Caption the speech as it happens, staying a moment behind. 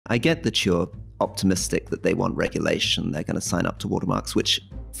I get that you're optimistic that they want regulation. They're going to sign up to watermarks, which,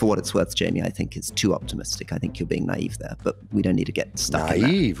 for what it's worth, Jamie, I think is too optimistic. I think you're being naive there, but we don't need to get stuck in that.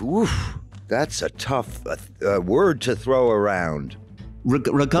 Naive? Oof, that's a tough word to throw around.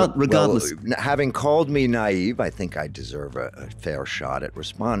 Regardless. Well, having called me naive, I think I deserve a fair shot at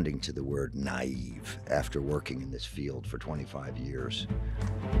responding to the word naive after working in this field for 25 years.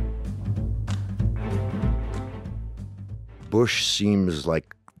 Bush seems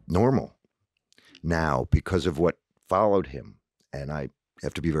like normal now because of what followed him. And I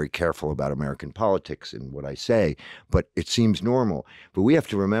have to be very careful about American politics and what I say, but it seems normal. But we have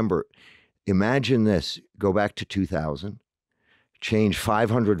to remember, imagine this, go back to 2000, change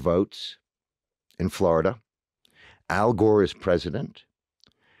 500 votes in Florida. Al Gore is president.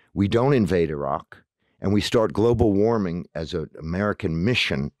 We don't invade Iraq. And we start global warming as an American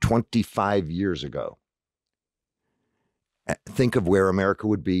mission 25 years ago. Think of where America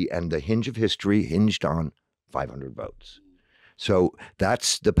would be, and the hinge of history hinged on 500 votes. So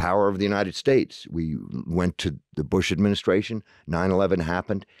that's the power of the United States. We went to the Bush administration, 9/11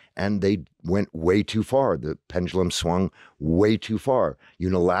 happened, and they went way too far. The pendulum swung way too far.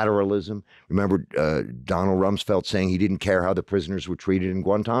 Unilateralism. Remember Donald Rumsfeld saying he didn't care how the prisoners were treated in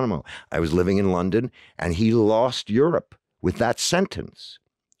Guantanamo. I was living in London, and he lost Europe with that sentence,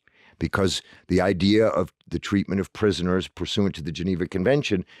 because the idea of the treatment of prisoners pursuant to the Geneva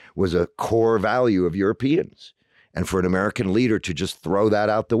Convention was a core value of Europeans. And for an American leader to just throw that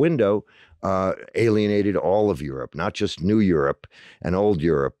out the window alienated all of Europe, not just New Europe and Old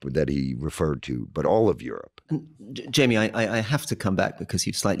Europe that he referred to, but all of Europe. And Jamie, I have to come back because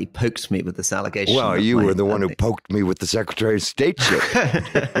you've slightly poked me with this allegation. Well, you were the one who poked me with the Secretary of State shit.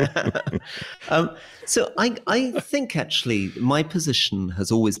 So I think actually my position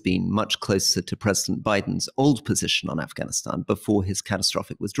has always been much closer to President Biden's old position on Afghanistan before his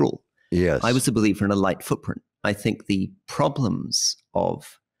catastrophic withdrawal. Yes. I was a believer in a light footprint. I think the problems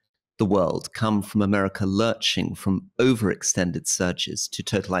of the world come from America lurching from overextended surges to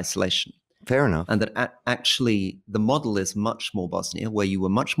total isolation. Fair enough. And that actually the model is much more Bosnia, where you were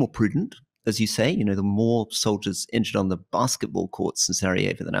much more prudent, as you say. You know, the more soldiers injured on the basketball courts in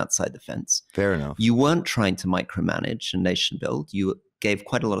Sarajevo than outside the fence. Fair enough. You weren't trying to micromanage and nation build. You gave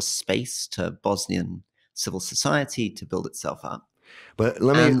quite a lot of space to Bosnian civil society to build itself up. But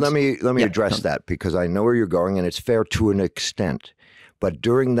let me address that, because I know where you're going, and it's fair to an extent. But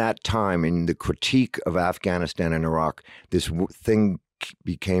during that time, in the critique of Afghanistan and Iraq, this thing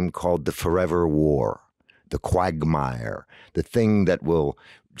became called the forever war, the quagmire, the thing that will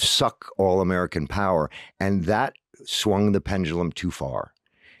suck all American power. And that swung the pendulum too far.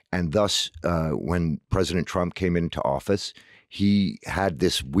 And thus, when President Trump came into office, he had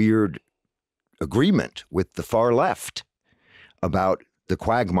this weird agreement with the far left about the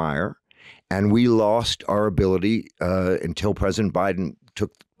quagmire, and we lost our ability until President Biden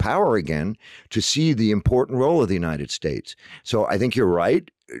took power again to see the important role of the United States. So I think you're right.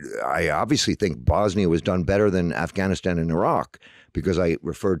 I obviously think Bosnia was done better than Afghanistan and Iraq, because I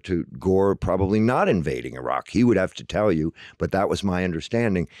referred to Gore probably not invading Iraq. He would have to tell you, but that was my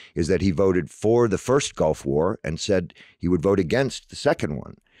understanding, is that he voted for the first Gulf War and said he would vote against the second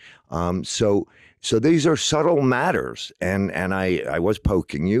one. So these are subtle matters, and I was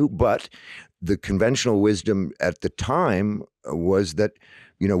poking you, but the conventional wisdom at the time was that,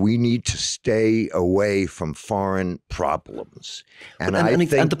 you know, we need to stay away from foreign problems. And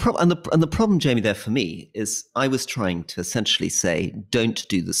the problem, Jamie, there for me is I was trying to essentially say, don't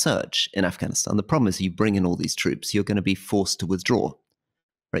do the surge in Afghanistan. The problem is you bring in all these troops, you're going to be forced to withdraw,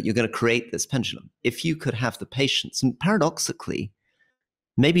 right? You're going to create this pendulum. If you could have the patience, and paradoxically,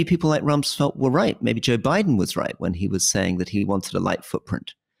 maybe people like Rumsfeld were right. Maybe Joe Biden was right when he was saying that he wanted a light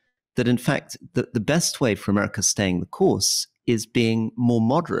footprint. That in fact, the best way for America staying the course is being more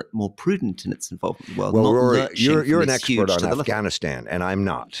moderate, more prudent in its involvement in the world. Well, Rory, you're an expert on Afghanistan, and I'm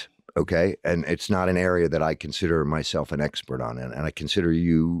not, okay? And it's not an area that I consider myself an expert on, and I consider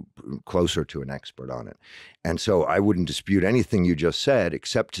you closer to an expert on it. And so I wouldn't dispute anything you just said,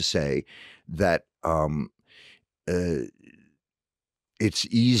 except to say that it's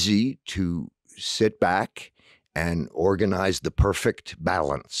easy to sit back and organize the perfect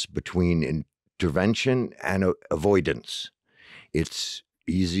balance between intervention and avoidance. It's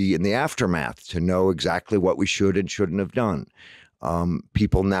easy in the aftermath to know exactly what we should and shouldn't have done.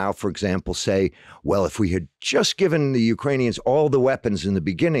 People now, for example, say, well, if we had just given the Ukrainians all the weapons in the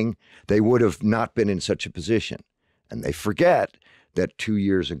beginning, they would have not been in such a position. And they forget that 2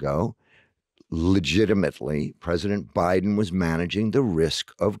 years ago, legitimately, President Biden was managing the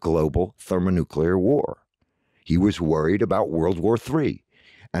risk of global thermonuclear war. He was worried about World War III.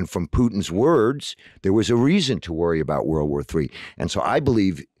 And from Putin's words, there was a reason to worry about World War III. And so I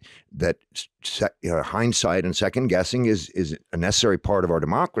believe that hindsight and second guessing is a necessary part of our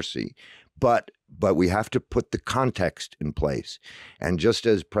democracy, but we have to put the context in place. And just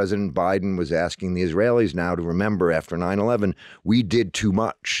as President Biden was asking the Israelis now to remember after 9/11, we did too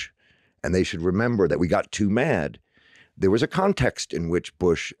much, and they should remember that we got too mad. There was a context in which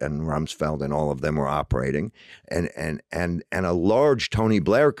Bush and Rumsfeld and all of them were operating, and a large Tony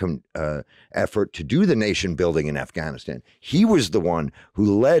Blair effort to do the nation building in Afghanistan. He was the one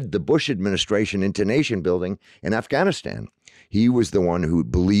who led the Bush administration into nation building in Afghanistan. He was the one who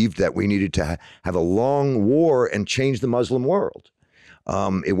believed that we needed to have a long war and change the Muslim world.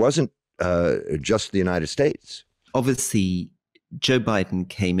 It wasn't just the United States. Obviously, Joe Biden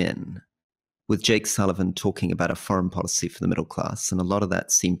came in with Jake Sullivan talking about a foreign policy for the middle class. And a lot of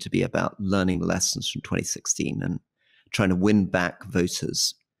that seemed to be about learning the lessons from 2016 and trying to win back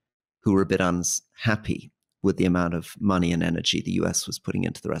voters who were a bit unhappy with the amount of money and energy the US was putting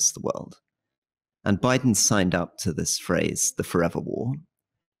into the rest of the world. And Biden signed up to this phrase, the forever war.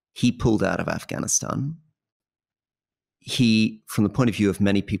 He pulled out of Afghanistan. He, from the point of view of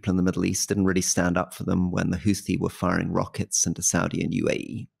many people in the Middle East, didn't really stand up for them when the Houthi were firing rockets into Saudi and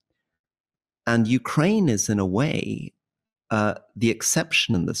UAE. And Ukraine is, in a way, the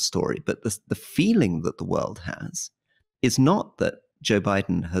exception in this story. But the feeling that the world has is not that Joe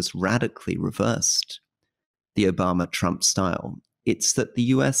Biden has radically reversed the Obama-Trump style. It's that the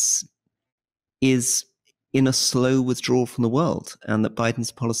US is in a slow withdrawal from the world, and that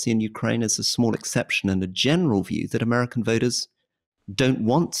Biden's policy in Ukraine is a small exception and a general view that American voters don't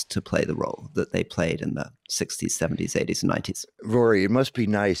want to play the role that they played in the 60s, 70s, 80s, and 90s. Rory, it must be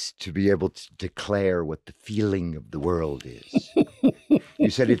nice to be able to declare what the feeling of the world is. You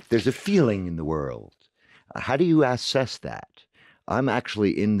said there's a feeling in the world. How do you assess that? I'm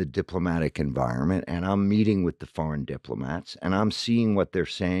actually in the diplomatic environment, and I'm meeting with the foreign diplomats, and I'm seeing what they're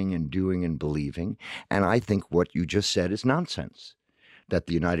saying and doing and believing. And I think what you just said is nonsense, that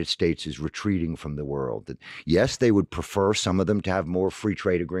the United States is retreating from the world. That, yes, they would prefer some of them to have more free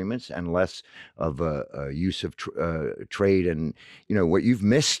trade agreements and less of a use of trade. And, you know, what you've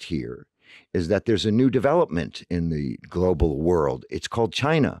missed here is that there's a new development in the global world. It's called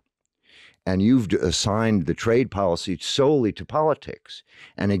China. And you've assigned the trade policy solely to politics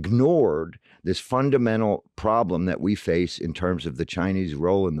and ignored this fundamental problem that we face in terms of the Chinese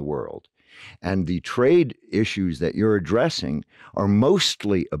role in the world. And the trade issues that you're addressing are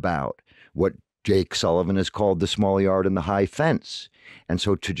mostly about what Jake Sullivan has called the small yard and the high fence. And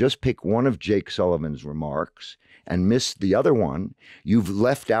so to just pick one of Jake Sullivan's remarks and miss the other one, you've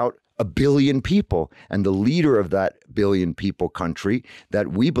left out 1 billion people, and the leader of that 1 billion people country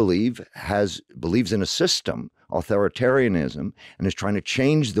that we believe believes in a system, authoritarianism, and is trying to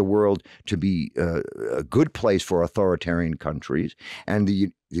change the world to be a good place for authoritarian countries. And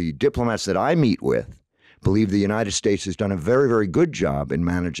the diplomats that I meet with believe the United States has done a very, very good job in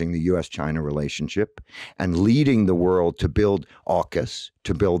managing the U.S.-China relationship and leading the world to build AUKUS,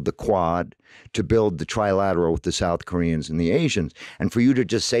 to build the Quad, to build the trilateral with the South Koreans and the Asians. And for you to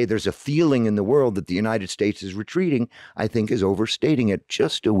just say there's a feeling in the world that the United States is retreating, I think is overstating it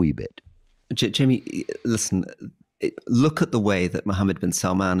just a wee bit. Jamie, listen, look at the way that Mohammed bin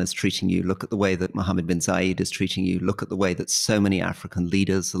Salman is treating you. Look at the way that Mohammed bin Zayed is treating you. Look at the way that so many African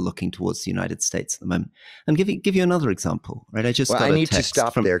leaders are looking towards the United States at the moment. And give you another example, right? I need to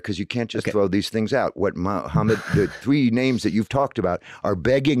stop there because you can't just throw these things out. What Mohammed, the three names that you've talked about are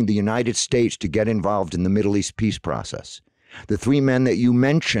begging the United States to get involved in the Middle East peace process. The three men that you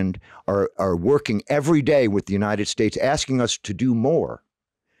mentioned are working every day with the United States, asking us to do more,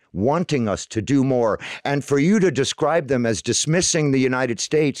 wanting us to do more. And for you to describe them as dismissing the United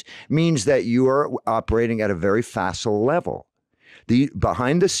States means that you are operating at a very facile level.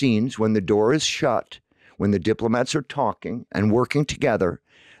 Behind the scenes, when the door is shut, when the diplomats are talking and working together,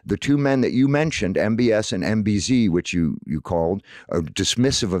 the two men that you mentioned, MBS and MBZ, which you called, are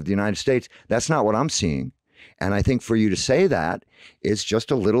dismissive of the United States. That's not what I'm seeing. And I think for you to say that is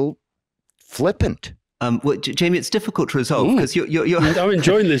just a little flippant. Well, Jamie, it's difficult to resolve because you're I'm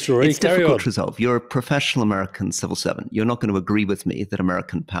enjoying this, Rory. It's difficult to resolve. You're a professional American civil servant. You're not going to agree with me that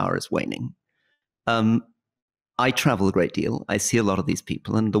American power is waning. I travel a great deal. I see a lot of these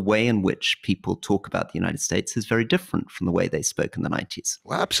people, and the way in which people talk about the United States is very different from the way they spoke in the 90s.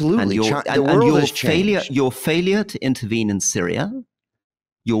 Well, absolutely. And your failure to intervene in Syria,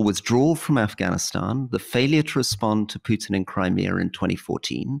 your withdrawal from Afghanistan, the failure to respond to Putin in Crimea in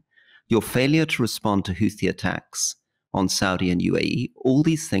 2014, your failure to respond to Houthi attacks on Saudi and UAE, all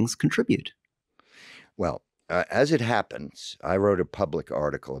these things contribute. Well, as it happens, I wrote a public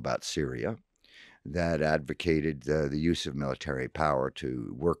article about Syria that advocated the use of military power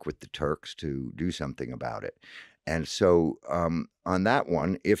to work with the Turks to do something about it. And so on that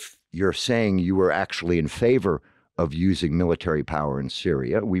one, if you're saying you were actually in favor of using military power in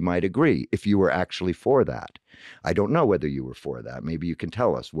Syria, we might agree if you were actually for that. I don't know whether you were for that. Maybe you can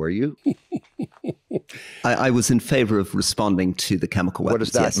tell us. Were you? I was in favor of responding to the chemical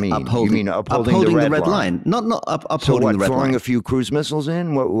weapons. What does that mean? Upholding, you mean upholding the red line? Not upholding so what, the red line. Throwing a few cruise missiles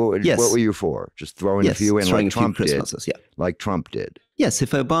in? What yes. were you for? Just throwing a few in like Trump did? Missiles, yeah. Like Trump did? Yes,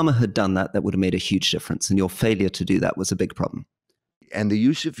 if Obama had done that, that would have made a huge difference. And your failure to do that was a big problem. And the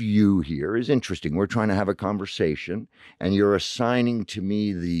use of you here is interesting. We're trying to have a conversation, and you're assigning to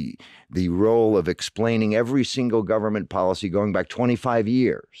me the role of explaining every single government policy going back 25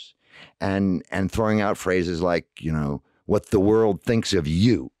 years and throwing out phrases like, you know, what the world thinks of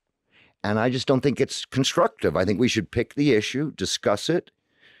you. And I just don't think it's constructive. I think we should pick the issue, discuss it,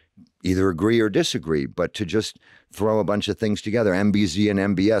 either agree or disagree, but to just throw a bunch of things together, MBZ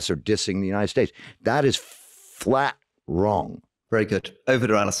and MBS are dissing the United States, that is flat wrong. Very good. Over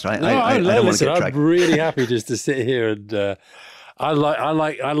to Alistair. I don't want to get dragged. I'm really happy just to sit here and I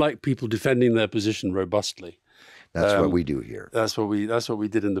like people defending their position robustly. That's what we do here. That's what we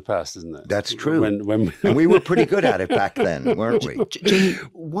did in the past, isn't it? That's true. And we were pretty good at it back then, weren't we? Jamie,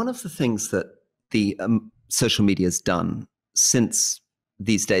 one of the things that the social media has done since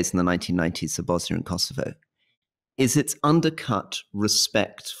these days in the 1990s of Bosnia and Kosovo is it's undercut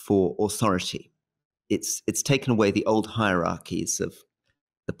respect for authority. It's taken away the old hierarchies of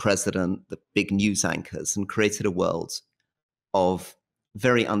the president, the big news anchors, and created a world of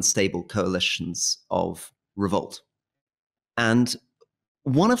very unstable coalitions of revolt. And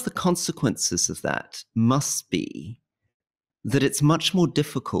one of the consequences of that must be that it's much more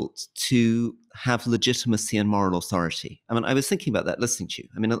difficult to have legitimacy and moral authority. I mean, I was thinking about that listening to you.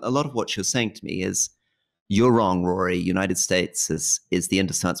 I mean, a lot of what you're saying to me is, you're wrong, Rory. United States is the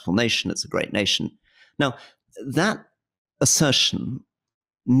indispensable nation. It's a great nation. Now, that assertion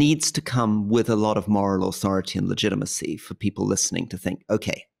needs to come with a lot of moral authority and legitimacy for people listening to think,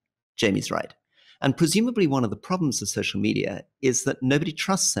 okay, Jamie's right. And presumably one of the problems of social media is that nobody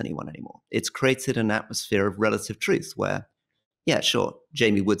trusts anyone anymore. It's created an atmosphere of relative truth where, yeah, sure,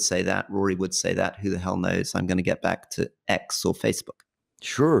 Jamie would say that, Rory would say that, who the hell knows? I'm going to get back to X or Facebook.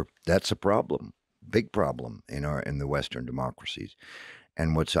 Sure, that's a problem, big problem in the Western democracies.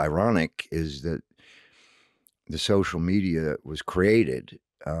 And what's ironic is that the social media was created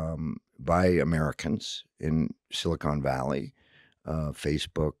by Americans in Silicon Valley,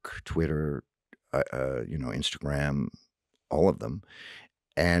 Facebook, Twitter, Instagram, all of them.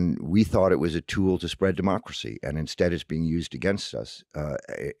 And we thought it was a tool to spread democracy. And instead it's being used against us,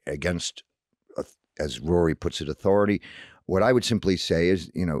 as Rory puts it, authority. What I would simply say is,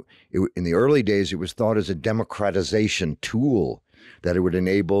 in the early days, it was thought as a democratization tool, that it would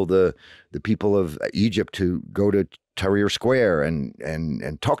enable the people of Egypt to go to Tahrir Square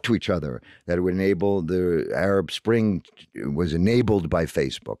and talk to each other, that it would enable the Arab Spring was enabled by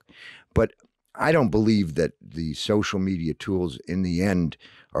Facebook. But I don't believe that the social media tools in the end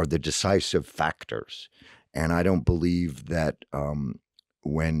are the decisive factors. And I don't believe that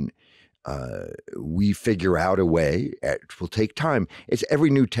when we figure out a way, it will take time. Every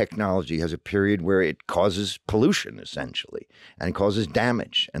new technology has a period where it causes pollution, essentially, and causes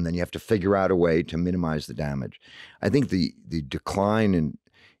damage. And then you have to figure out a way to minimize the damage. I think the decline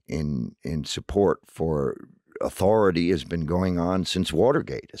in support for authority has been going on since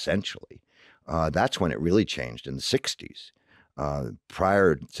Watergate, essentially. That's when it really changed in the 60s.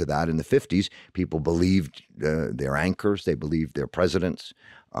 Prior to that, in the 50s, people believed their anchors, they believed their presidents.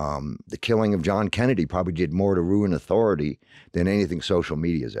 The killing of John Kennedy probably did more to ruin authority than anything social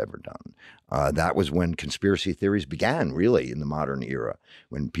media has ever done. That was when conspiracy theories began, really, in the modern era,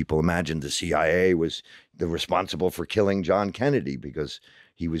 when people imagined the CIA was responsible for killing John Kennedy because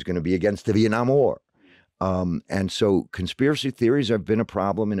he was going to be against the Vietnam War. And so conspiracy theories have been a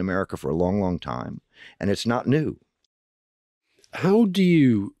problem in America for a long, long time, and it's not new. How do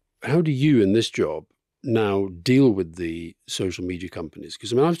you in this job now deal with the social media companies?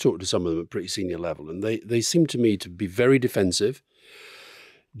 Because I've talked to some of them at pretty senior level, and they seem to me to be very defensive,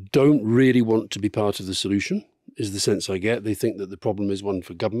 don't really want to be part of the solution, is the sense I get. They think that the problem is one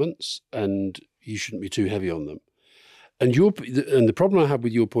for governments and you shouldn't be too heavy on them. And the problem I have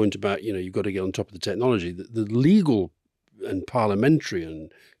with your point about, you've got to get on top of the technology, the legal and parliamentary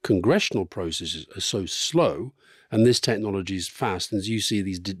and congressional processes are so slow, and this technology is fast. And as you say,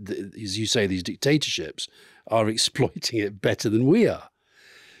 these dictatorships are exploiting it better than we are.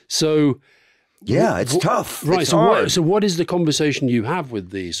 So Yeah, it's tough. Right. It's hard. So what is the conversation you have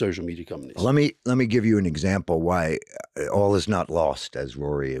with the social media companies? Let me give you an example why all is not lost, as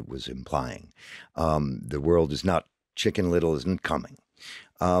Rory was implying. The world is not Chicken Little isn't coming.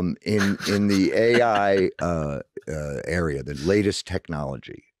 In the AI area, the latest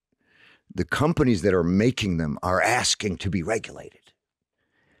technology, the companies that are making them are asking to be regulated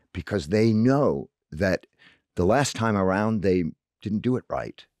because they know that the last time around they didn't do it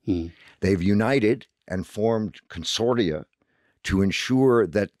right. They've united and formed consortia to ensure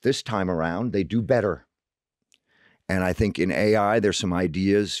that this time around they do better. And I think in AI, there's some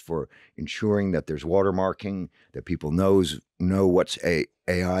ideas for ensuring that there's watermarking, that people know what's AI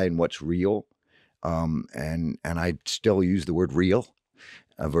and what's real. And I still use the word real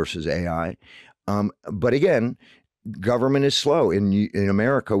versus AI. But again, government is slow. In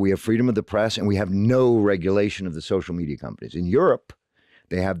America, we have freedom of the press and we have no regulation of the social media companies. In Europe,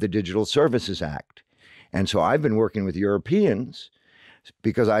 they have the Digital Services Act. And so I've been working with Europeans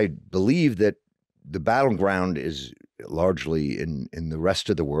because I believe that the battleground is largely in the rest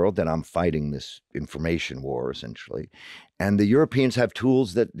of the world, that I'm fighting this information war, essentially. And the Europeans have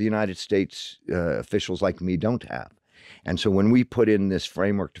tools that the United States officials like me don't have. And so when we put in this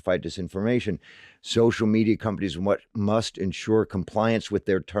framework to fight disinformation, social media companies must ensure compliance with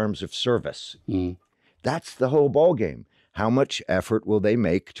their terms of service. That's the whole ballgame. How much effort will they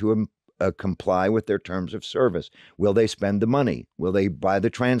make to comply with their terms of service? Will they spend the money? Will they buy the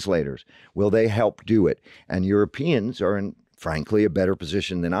translators? Will they help do it? And Europeans are in, frankly, a better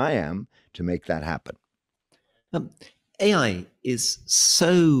position than I am to make that happen. AI is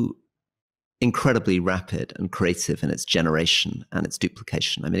so incredibly rapid and creative in its generation and its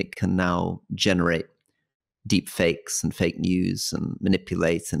duplication. I mean, it can now generate deep fakes and fake news and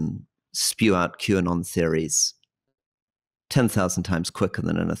manipulate and spew out QAnon theories 10,000 times quicker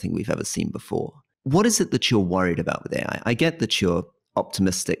than anything we've ever seen before. What is it that you're worried about with AI? I get that you're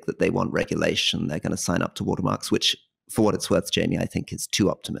optimistic that they want regulation. They're going to sign up to watermarks, which, for what it's worth, Jamie, I think is too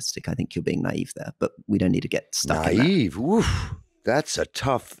optimistic. I think you're being naive there, but we don't need to get stuck in that. Naive? Oof, that's a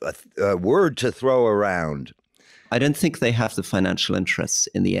tough word to throw around. I don't think they have the financial interests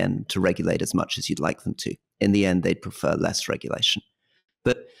in the end to regulate as much as you'd like them to. In the end, they'd prefer less regulation.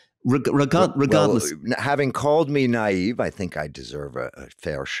 But regardless, having called me naive, I think I deserve a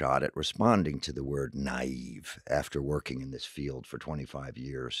fair shot at responding to the word naive after working in this field for 25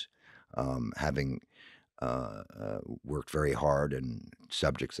 years, having worked very hard in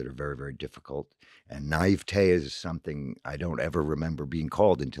subjects that are very, very difficult. And naivete is something I don't ever remember being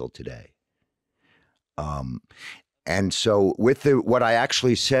called until today. And so with what I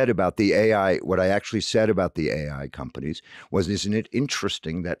actually said about the AI, companies was, isn't it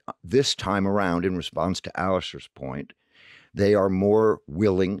interesting that this time around, in response to Alistair's point, they are more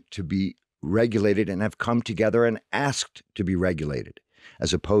willing to be regulated and have come together and asked to be regulated,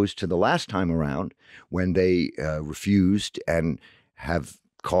 as opposed to the last time around when they refused and have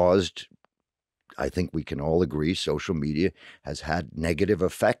caused, I think we can all agree, social media has had negative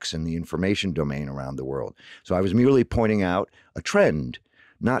effects in the information domain around the world. So I was merely pointing out a trend,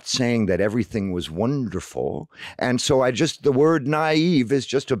 not saying that everything was wonderful. And so the word naive is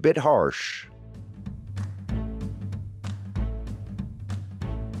just a bit harsh.